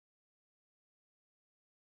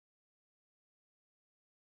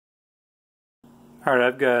Alright,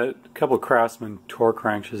 I've got a couple of Craftsman torque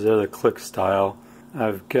wrenches. They're the click style.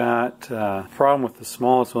 I've got a problem with the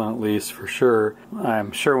smallest one, at least for sure.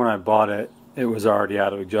 I'm sure when I bought it, it was already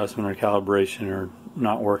out of adjustment or calibration or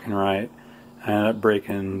not working right. I ended up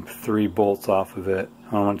breaking 3 bolts off of it.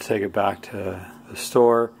 I want to take it back to the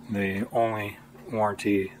store. The only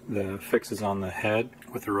warranty, the fix is on the head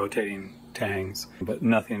with the rotating tangs, but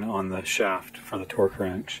nothing on the shaft for the torque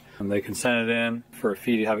wrench. And they can send it in for a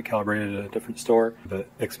fee to have it calibrated at a different store, but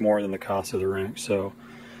it's more than the cost of the wrench. So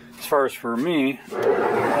as far as for me, what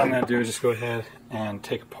I'm going to do is just go ahead and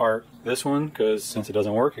take apart this one, because since it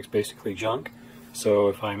doesn't work, it's basically junk. So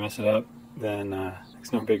if I mess it up, then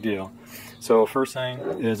it's no big deal. So first thing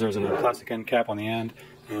is there's a plastic end cap on the end,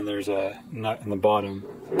 and there's a nut in the bottom.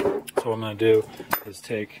 So what I'm going to do is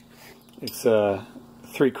take, it's a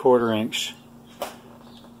 3/4 inch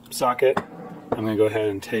socket. I'm going to go ahead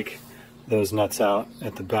and take those nuts out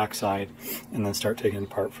at the back side and then start taking it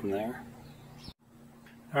apart from there.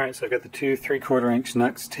 Alright, so I've got the 2 3/4 inch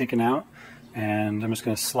nuts taken out, and I'm just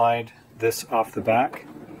going to slide this off the back.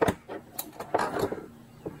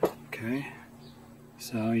 Okay,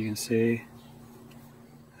 so you can see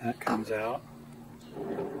that comes out.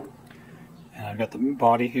 And I've got the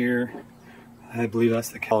body here. I believe that's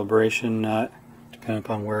the calibration nut, depending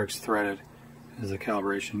upon where it's threaded is the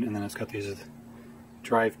calibration, and then it's got these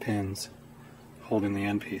drive pins holding the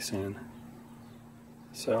end piece in.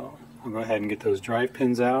 So I'll go ahead and get those drive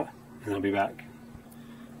pins out, and I'll be back.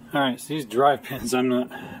 Alright, so these drive pins, I'm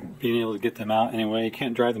not being able to get them out anyway. You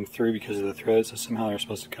can't drive them through because of the threads, so somehow they're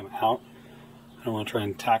supposed to come out. I don't want to try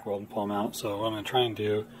and tack weld and pull them out, so what I'm going to try and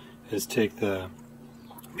do is take the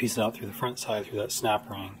piece out through the front side through that snap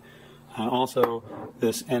ring. Also,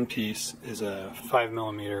 this end piece is a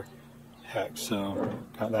 5mm hex, so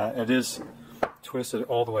got that. It is twisted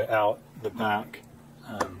all the way out the back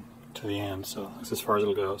to the end, so that's as far as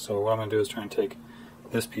it'll go. So what I'm going to do is try and take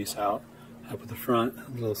this piece out up at the front,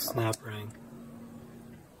 a little snap ring.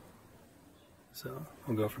 So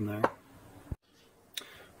we'll go from there.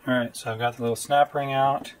 Alright, so I've got the little snap ring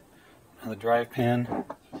out, and the drive pin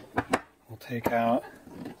we'll take out.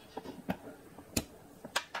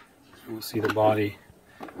 We'll see the body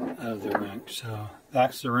of the wrench. So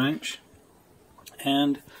that's the wrench,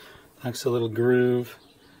 and that's the little groove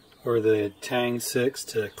where the tang sits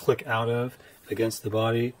to click out of against the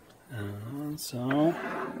body. So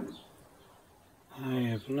I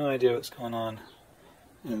have no idea what's going on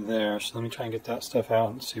in there, so let me try and get that stuff out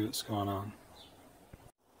and see what's going on.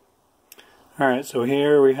 Alright, so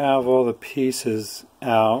here we have all the pieces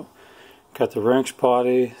out. Got the wrench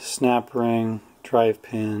body, snap ring, drive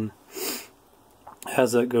pin.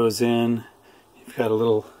 As that goes in, you've got a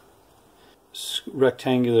little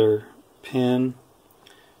rectangular pin.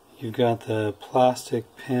 You've got the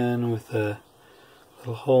plastic pin with a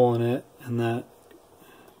little hole in it, and that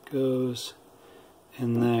goes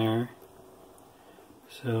in there.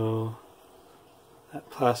 So that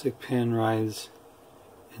plastic pin rides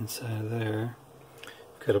inside of there.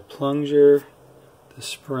 You've got a plunger, the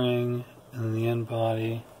spring, and then the end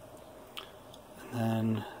body, and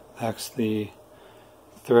then that's the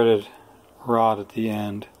threaded rod at the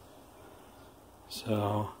end.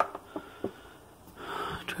 So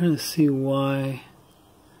I'm trying to see why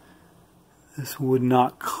this would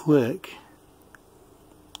not click,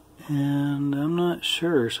 and I'm not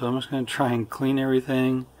sure, so I'm just going to try and clean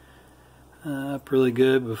everything up really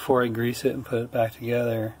good before I grease it and put it back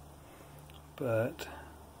together. But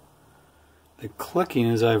the clicking,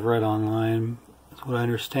 as I've read online, is what I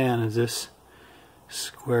understand, is this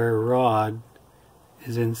square rod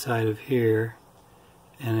is inside of here,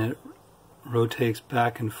 and it rotates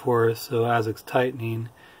back and forth, so as it's tightening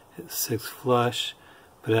it sits flush,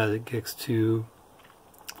 but as it gets to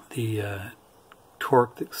the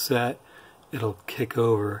torque that's set, it'll kick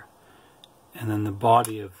over, and then the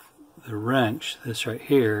body of the wrench, this right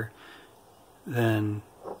here, then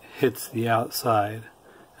hits the outside,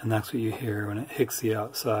 and that's what you hear when it hits the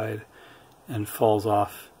outside and falls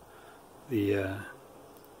off the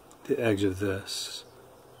edge of this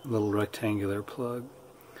little rectangular plug.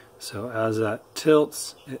 So as that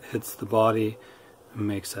tilts, it hits the body and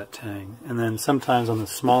makes that tang. And then sometimes on the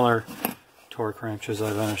smaller torque wrenches,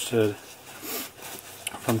 I've understood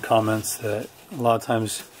from comments that a lot of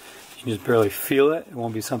times you can just barely feel it. It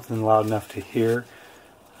won't be something loud enough to hear.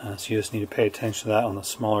 So you just need to pay attention to that on the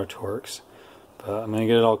smaller torques. But I'm going to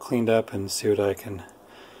get it all cleaned up and see what I can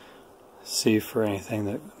see for anything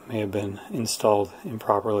that may have been installed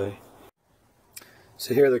improperly.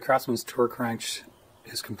 So here the Craftsman's torque wrench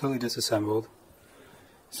is completely disassembled.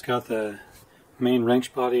 It's got the main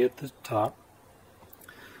wrench body at the top,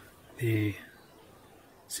 the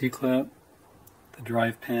C-clip, the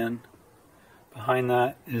drive pin. Behind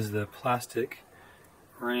that is the plastic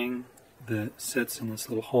ring that sits in this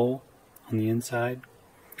little hole on the inside.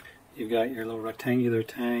 You've got your little rectangular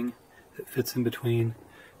tang that fits in between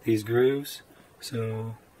these grooves.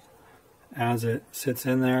 So as it sits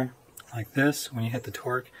in there like this, when you hit the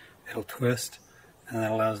torque, it'll twist, and that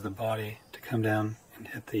allows the body to come down and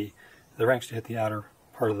hit the wrench to hit the outer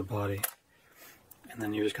part of the body. And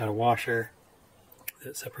then you just got a washer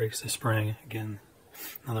that separates the spring. Again,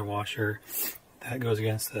 another washer that goes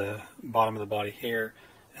against the bottom of the body here,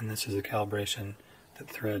 and this is a calibration that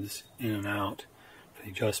threads in and out for the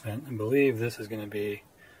adjustment. I believe this is going to be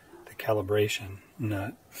the calibration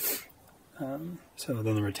nut. So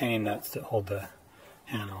then the retaining nuts that hold the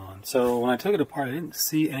handle on. So when I took it apart, I didn't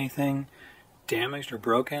see anything damaged or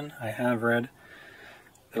broken. I have read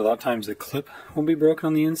that a lot of times the clip will be broken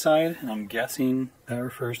on the inside, and I'm guessing that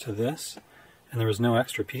refers to this. And there was no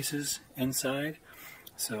extra pieces inside,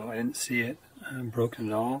 so I didn't see it broken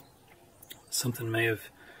at all. Something may have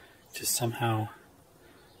just somehow,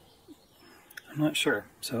 I'm not sure,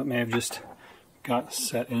 so it may have just got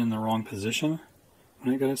set in the wrong position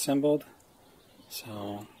when it got assembled.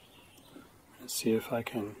 So let's see if I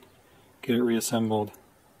can get it reassembled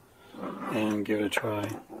and give it a try.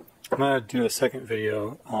 I'm going to do a second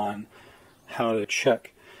video on how to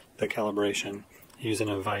check the calibration using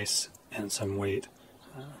a vise and some weight.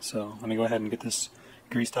 So let me go ahead and get this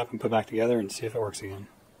greased up and put back together and see if it works again.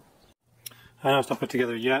 I know it's not put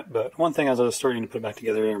together yet, but one thing as I was starting to put it back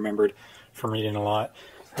together, I remembered from reading a lot.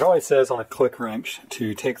 It always says on a click wrench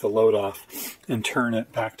to take the load off and turn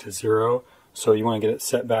it back to 0. So you want to get it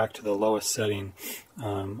set back to the lowest setting.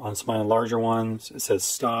 On some of the larger ones, it says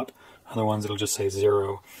stop. Other ones, it'll just say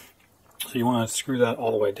 0. So you want to screw that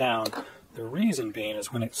all the way down. The reason being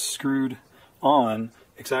is when it's screwed on,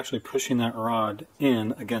 it's actually pushing that rod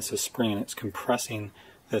in against the spring, and it's compressing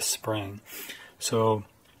this spring. So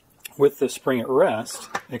with the spring at rest,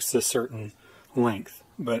 it's a certain length.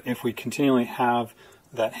 But if we continually have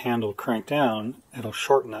that handle cranked down, it'll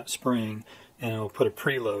shorten that spring and it'll put a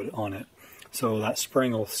preload on it. So that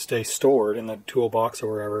spring will stay stored in the toolbox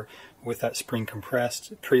or wherever with that spring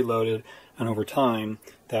compressed, preloaded, and over time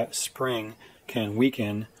that spring can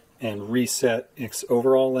weaken and reset its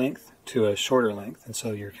overall length to a shorter length, and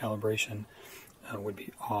so your calibration would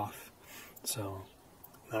be off. So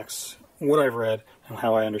that's what I've read and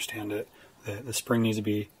how I understand it. The spring needs to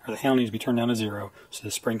be, or the handle needs to be turned down to 0, so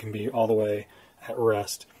the spring can be all the way at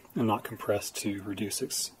rest and not compressed to reduce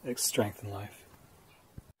its strength in life.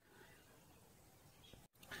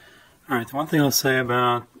 Alright, the one thing I'll say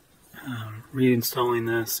about reinstalling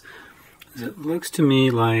this is it looks to me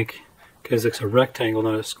like, because it's a rectangle,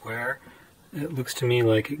 not a square, it looks to me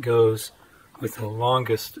like it goes with the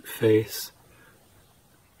longest face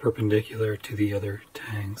perpendicular to the other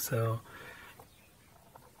tang. So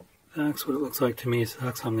that's what it looks like to me, so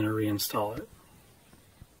that's how I'm going to reinstall it.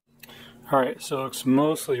 Alright, so it's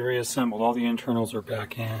mostly reassembled. All the internals are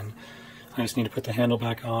back in. I just need to put the handle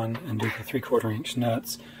back on and do the 3/4 inch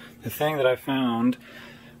nuts. The thing that I found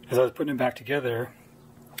as I was putting it back together,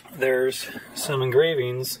 there's some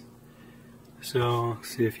engravings. So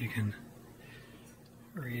see if you can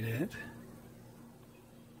read it.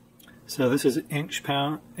 So this is inch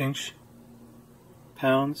pounds, if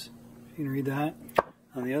you can read that.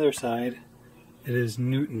 On the other side, it is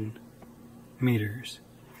Newton meters.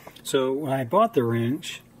 So when I bought the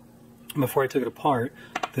wrench, before I took it apart,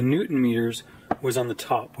 the Newton meters was on the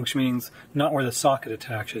top, which means not where the socket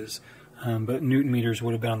attaches, but Newton meters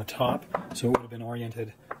would have been on the top, so it would have been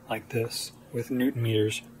oriented like this, with Newton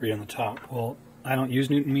meters right on the top. Well, I don't use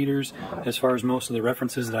Newton meters. As far as most of the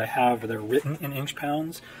references that I have, they're written in inch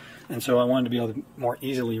pounds, and so I wanted to be able to more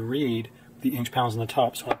easily read the inch pounds on the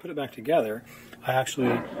top. So when I put it back together, I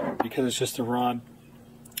actually, because it's just a rod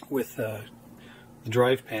with the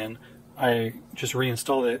drive pin, I just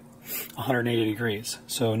reinstalled it 180 degrees.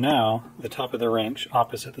 So now the top of the wrench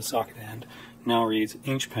opposite the socket end now reads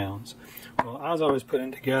inch pounds. Well, as I was putting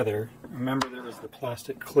it together, remember there was the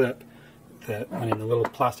plastic clip that went in, the little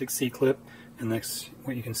plastic C-clip, and that's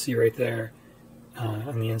what you can see right there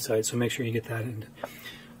on the inside, so make sure you get that in.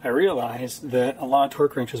 I realized that a lot of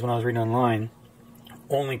torque wrenches, when I was reading online,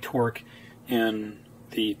 only torque in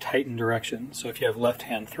the tightened direction. So if you have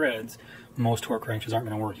left-hand threads, most torque wrenches aren't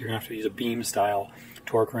going to work. You're going to have to use a beam style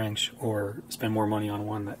torque wrench or spend more money on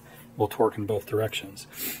one that will torque in both directions.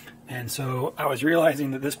 And so I was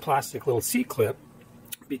realizing that this plastic little C-clip,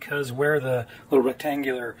 because where the little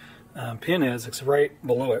rectangular pin is, it's right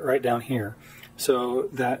below it, right down here. So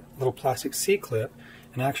that little plastic C-clip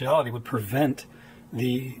in actuality would prevent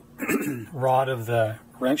the rod of the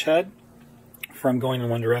wrench head from going in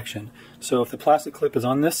one direction. So if the plastic clip is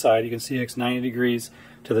on this side, you can see it's 90 degrees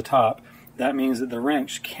to the top. That means that the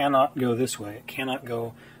wrench cannot go this way. It cannot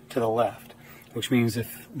go to the left, which means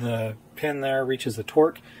if the pin there reaches the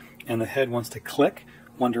torque and the head wants to click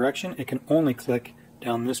one direction, it can only click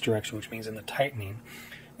down this direction, which means in the tightening.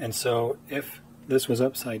 And so if this was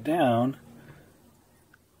upside down,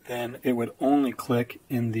 then it would only click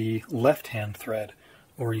in the left-hand thread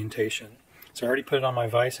orientation. So I already put it on my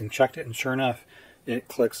vise and checked it, and sure enough, it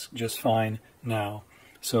clicks just fine now.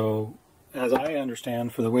 So as I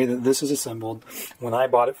understand, for the way that this is assembled, when I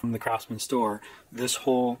bought it from the Craftsman store, this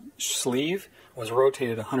whole sleeve was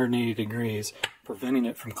rotated 180 degrees, preventing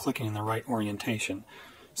it from clicking in the right orientation.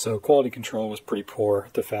 So quality control was pretty poor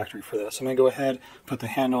at the factory for this. I'm going to go ahead, put the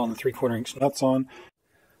handle and the 3/4 inch nuts on.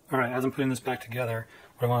 Alright, as I'm putting this back together,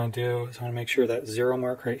 what I want to do is I want to make sure that 0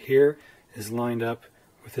 mark right here is lined up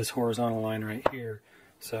with this horizontal line right here.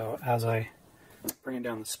 So as I bring it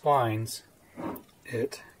down the splines,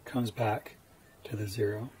 it comes back to the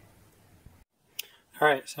 0.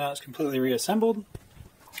 Alright, so now it's completely reassembled.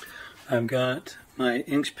 I've got my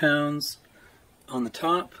inch pounds on the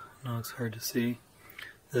top. Now it's hard to see.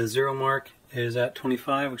 The 0 mark is at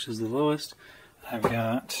 25, which is the lowest. I've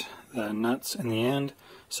got the nuts in the end.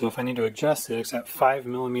 So if I need to adjust it, it's at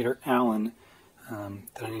 5mm Allen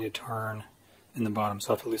that I need to turn in the bottom.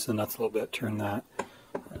 So I have to loosen the nuts a little bit, turn that.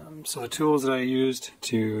 So the tools that I used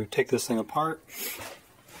to take this thing apart,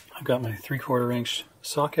 I've got my 3/4 inch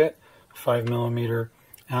socket, 5mm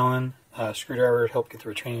Allen screwdriver to help get the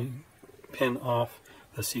retaining pin off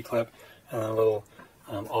the C-clip, and a little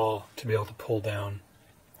awl to be able to pull down,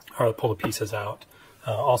 or pull the pieces out.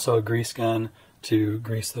 Also a grease gun to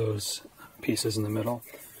grease those pieces in the middle.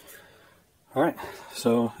 Alright,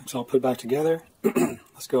 so it's all put back together.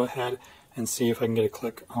 Let's go ahead and see if I can get a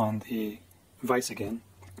click on the vise again.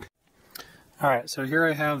 Alright, so here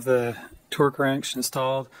I have the torque wrench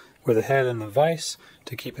installed with the head and the vise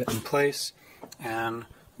to keep it in place. And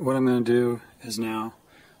what I'm going to do is now,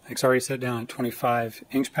 it's already set down at 25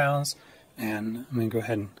 inch pounds, and I'm going to go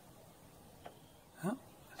ahead and, oh,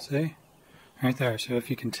 see, right there. So if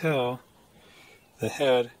you can tell, the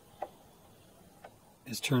head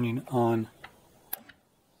is turning on.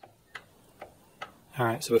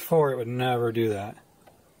 Alright, so before it would never do that.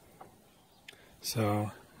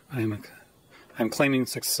 So I'm claiming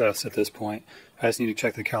success at this point. I just need to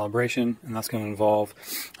check the calibration, and that's going to involve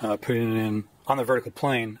putting it in on the vertical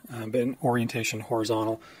plane, but in orientation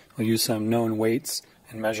horizontal. We'll use some known weights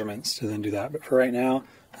and measurements to then do that. But for right now,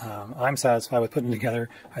 I'm satisfied with putting it together.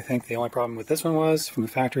 I think the only problem with this one was, from the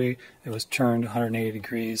factory, it was turned 180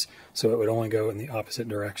 degrees, so it would only go in the opposite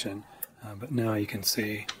direction. But now you can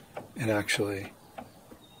see it actually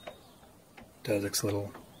does its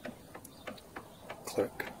little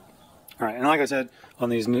click. Alright, and like I said, on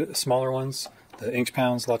these smaller ones, the inch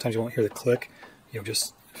pounds, a lot of times you won't hear the click, you'll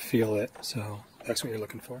just feel it, so that's what you're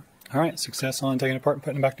looking for. Alright, success on taking it apart and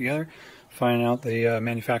putting it back together, finding out the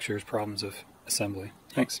manufacturer's problems of assembly.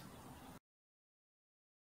 Thanks.